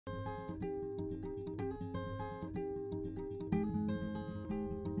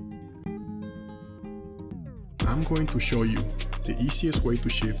I'm going to show you the easiest way to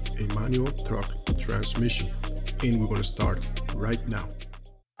shift a manual truck transmission, and we're going to start right now.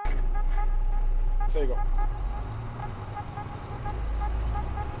 There you go.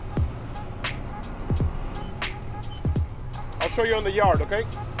 I'll show you on the yard, okay?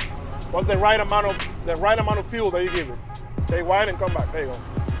 What's the right amount of fuel that you give it? Stay wide and come back. There you go.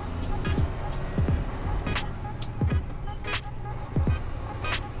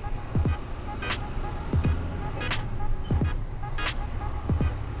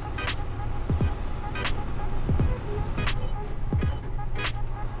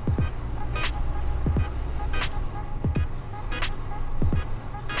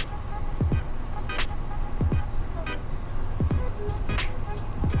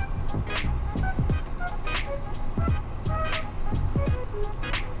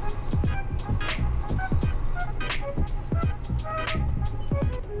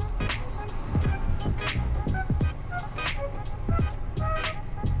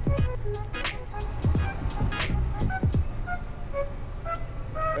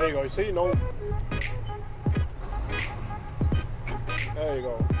 There you go, you see, there you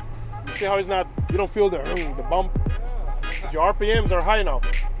go. You see how it's not, you don't feel the bump? Because your RPMs are high enough.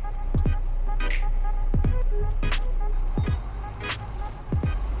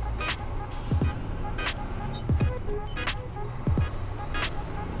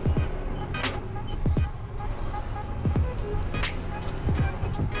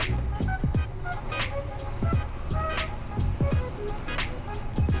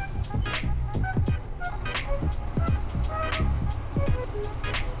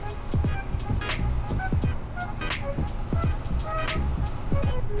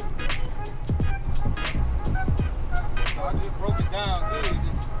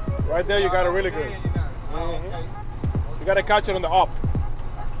 Right there, you got it really good. You got to catch it on the up.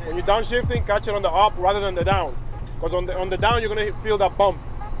 When you're downshifting, catch it on the up rather than the down. Because on the down, you're gonna feel that bump.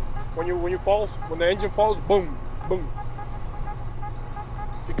 When the engine falls, boom, boom.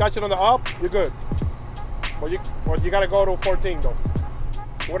 If you catch it on the up, you're good. But you got to go to 14 though.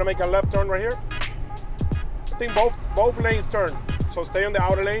 We're gonna make a left turn right here. I think both lanes turn. So stay on the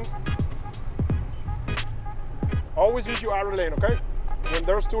outer lane. Always use your outer lane, okay? When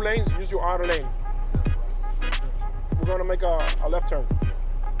there's two lanes, use your outer lane. We're gonna make a left turn.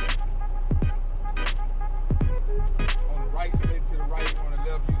 On the right, stay to the right. On the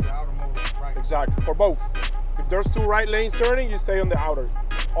left, use the outermost right. Exactly, for both. If there's two right lanes turning, you stay on the outer,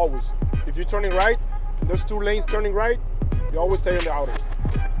 always. If you're turning right, and there's two lanes turning right, you always stay on the outer.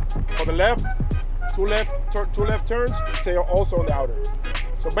 For the left, two left turns, stay also on the outer.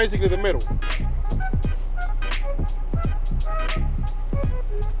 So basically the middle.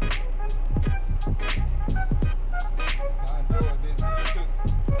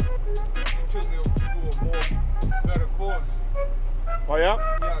 Oh yeah?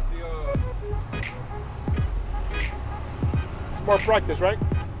 Yeah, see, it's more practice, right?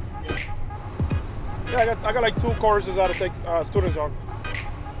 Yeah, I got like 2 courses how to take students on.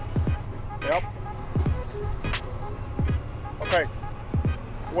 Yep. Okay.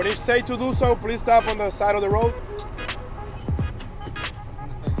 When you say to do so, please stop on the side of the road.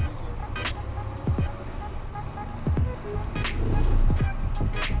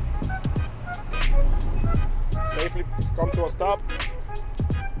 Safely come to a stop.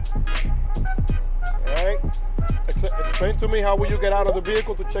 All right. Explain to me how will you get out of the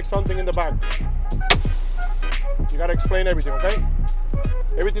vehicle to check something in the back. You gotta explain everything, okay?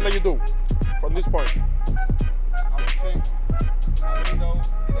 Everything that you do from this point. I will check my windows,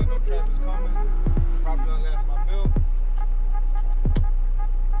 see that no traffic's coming. Probably unlatch my belt.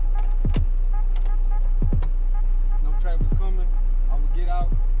 No traffic's coming. I will get out,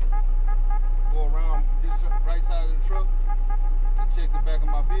 go around this right side of the truck to check the back of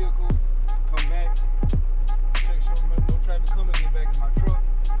my vehicle. Come back, check sure no traffic coming, get back in my truck.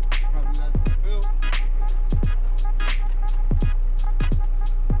 Probably latch my belt.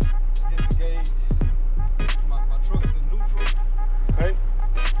 Disengage. My truck is in neutral. Okay.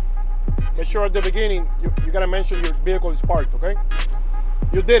 Make sure at the beginning you gotta mention your vehicle is parked, okay?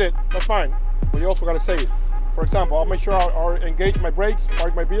 You did it, that's fine. But you also gotta say it. For example, I'll make sure I'll engage my brakes,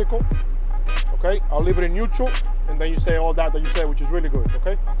 park my vehicle. Okay, I'll leave it in neutral, and then you say all that you say, which is really good,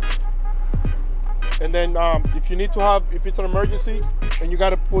 okay? And then if you need to have, if it's an emergency, then you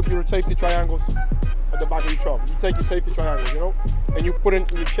gotta put your safety triangles at the back of your truck. You take your safety triangles, you know, and you put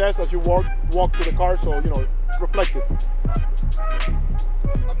it in your chest as you walk to the car, so you know, reflective.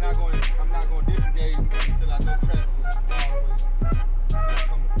 I'm not going to disengage until I know traffic is far away. It's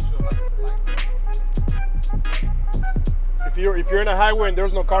coming for sure, like it's like. If you're in a highway and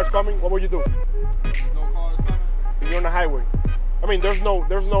there's no cars coming, what will you do? There's no cars coming. you're on a highway. I mean, there's no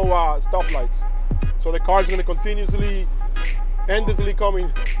stoplights, so the car's gonna continuously, endlessly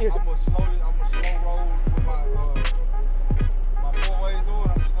coming. I'm gonna slow roll with my 4 ways on.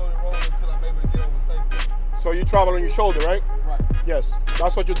 I'm slowly rolling until I'm able to get over safely. So you travel on your shoulder, right? Right. Yes,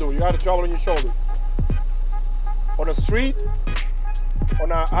 that's what you do. You gotta travel on your shoulder. On a street,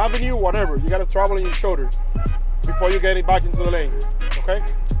 on an avenue, whatever, you gotta travel on your shoulder before you get it back into the lane, okay?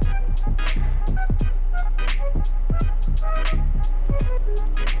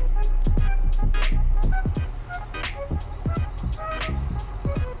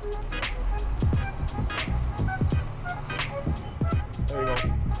 There you go.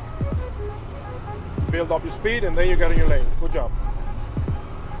 Build up your speed and then you get in your lane. Good job.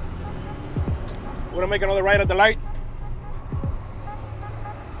 We're gonna make another right at the light.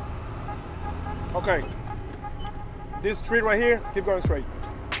 Okay. This street right here, keep going straight.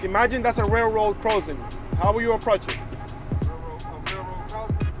 Imagine that's a railroad crossing. How will you approach it? Railroad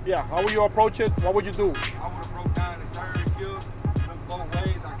crossing? Yeah, how will you approach it? What would you do? I would have broke down the third gear, look both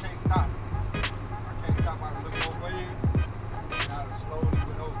ways. I can't stop. I can look both ways. And I'd have slowly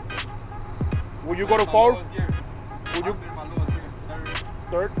went over. Would you go to fourth? Would you? My lowest gear,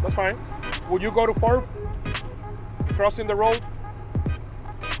 Third, that's fine. Would you go to fourth? Crossing the road?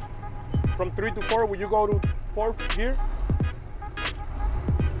 From 3 to 4, would you go to fourth gear?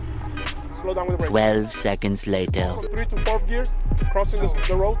 Slow down with the brake. 12 seconds later. From 3 to 4th gear, crossing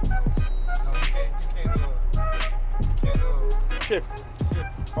the road. No, you can't Shift.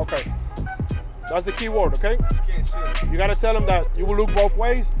 Okay. That's the key word, okay? You can't shift. You gotta tell them that you will look both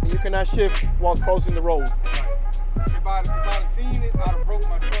ways and you cannot shift while crossing the road. Right. If I'd have seen it, I'd have broke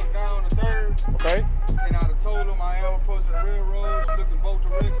my truck down to third. Okay? And I'd have told them I am approaching the railroad. I'm looking both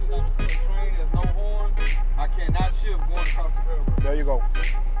directions. I'm seeing a train. There's no horns. I cannot shift going across the railroad. There you go.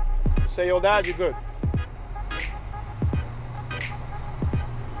 Say all that, you're good.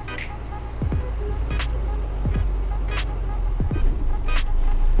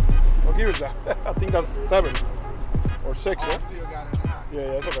 What gear is that? I think that's 7 or 6, I right? still got it in the high. Yeah,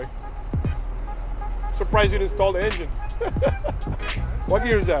 it's okay. Surprised you didn't install the engine. What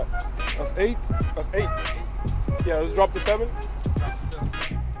gear is that? That's 8? That's 8. Yeah, let's drop to 7.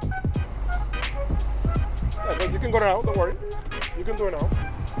 Yeah, you can go now, don't worry. You can do it now.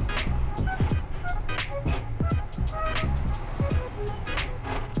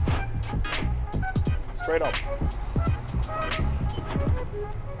 Straight up.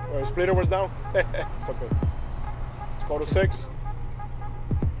 Well, splitter was down. It's okay. Let's go to 6.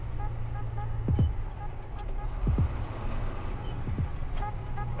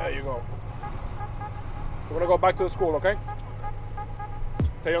 There you go. We're gonna go back to the school, okay?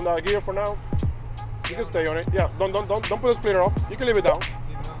 Stay on that gear for now. You can stay on it. Yeah, don't put the splitter up. You can leave it down.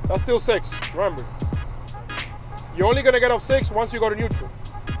 That's still 6, remember. You're only gonna get off 6 once you go to neutral.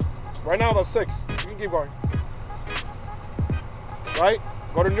 Right now that's 6. You can keep going. Right?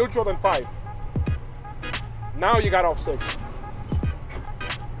 Go to neutral, then 5. Now you got off 6.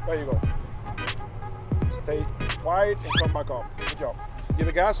 There you go. Stay wide and come back up. Good job. Give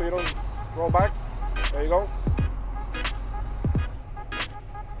it gas so you don't roll back. There you go.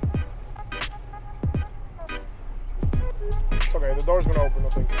 It's okay, the door's gonna open, I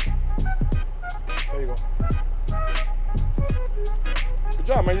think. There you go. Good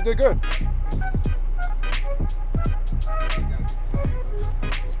job, man, you did good.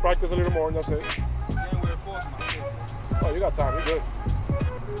 Let's practice a little more and that's it. Oh, you got time, you're good.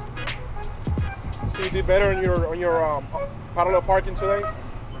 See, you did better on your parallel parking today.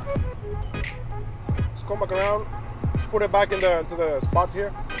 Just come back around, just put it back into the spot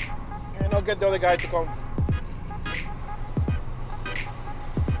here, and I'll get the other guy to come.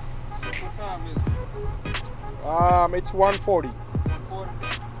 What time is it? It's 1:40. 1:40?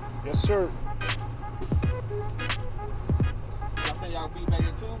 Yes, sir. I think y'all be back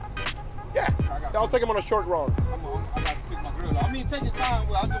at 2? Yeah, I'll take him on a short run. I got to pick my grill up. I mean, take your time,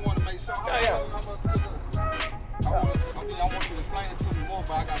 but I just want to make sure. Yeah. I want you to explain it to me more,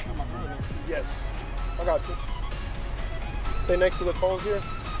 but I got to put my grill up. Yes, I got you. Stay next to the phones here.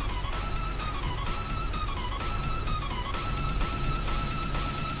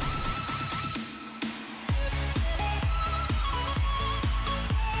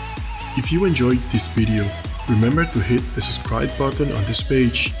 If you enjoyed this video, remember to hit the subscribe button on this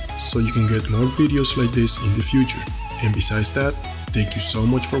page so you can get more videos like this in the future. And besides that, thank you so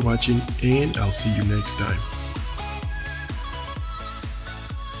much for watching and I'll see you next time.